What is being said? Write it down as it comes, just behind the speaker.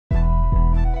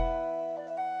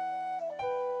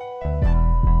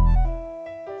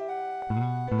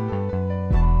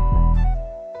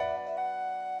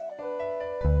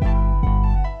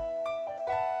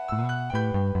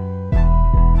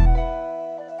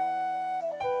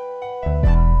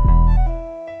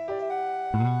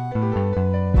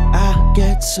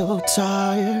so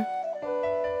tired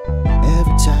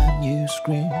every time you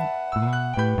scream.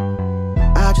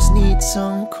 I just need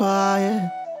some quiet,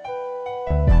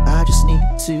 I just need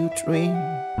to dream.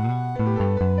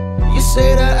 You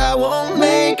say that I won't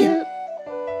make it,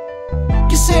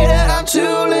 you say that I'm too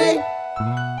late,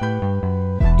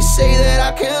 you say that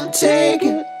I can't take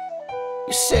it,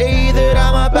 you say that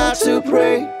I'm about to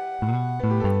break.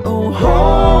 Oh,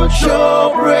 hold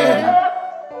your breath,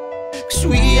 'cause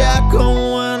we are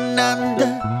going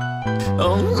under.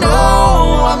 Oh no,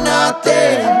 I'm not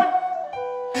there,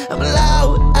 I'm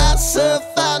loud as a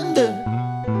thunder.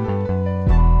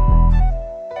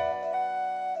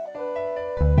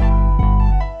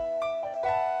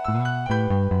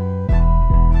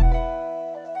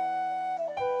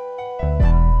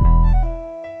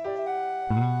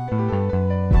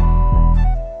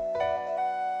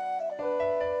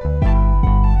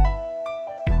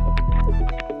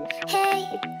 Hey,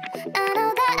 I know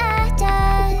that I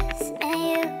just met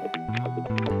you,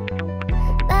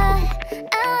 but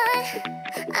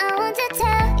I want to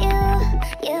tell you,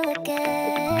 you look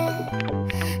good.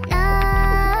 No,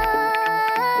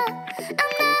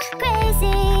 I'm not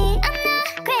crazy,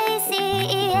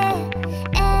 yeah.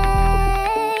 And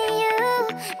you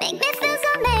make me feel so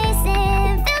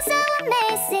amazing,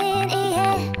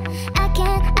 yeah. I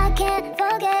can't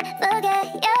forget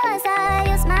your style,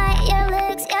 your smile, your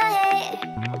looks, your hair.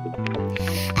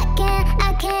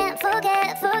 I can't forget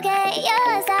your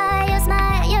style, your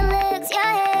smile, your looks,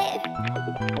 your hair.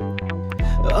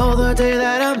 Oh, the day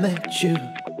that I met you,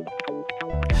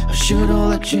 I should've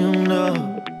let you know.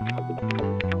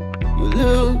 You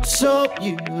look so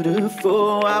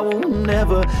beautiful, I will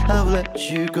never have let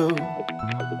you go.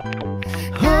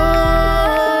 Oh,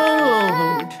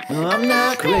 I'm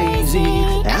not crazy,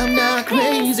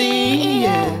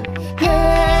 yeah.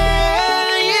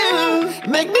 Hey, you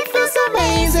make me feel so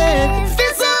amazing,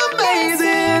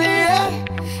 yeah.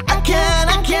 I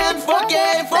can't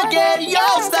forget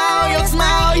your style, your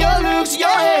smile, your looks, your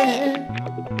hair.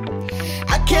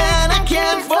 I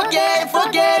can't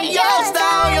forget your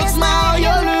style, your smile,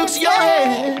 your looks, your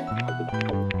hair.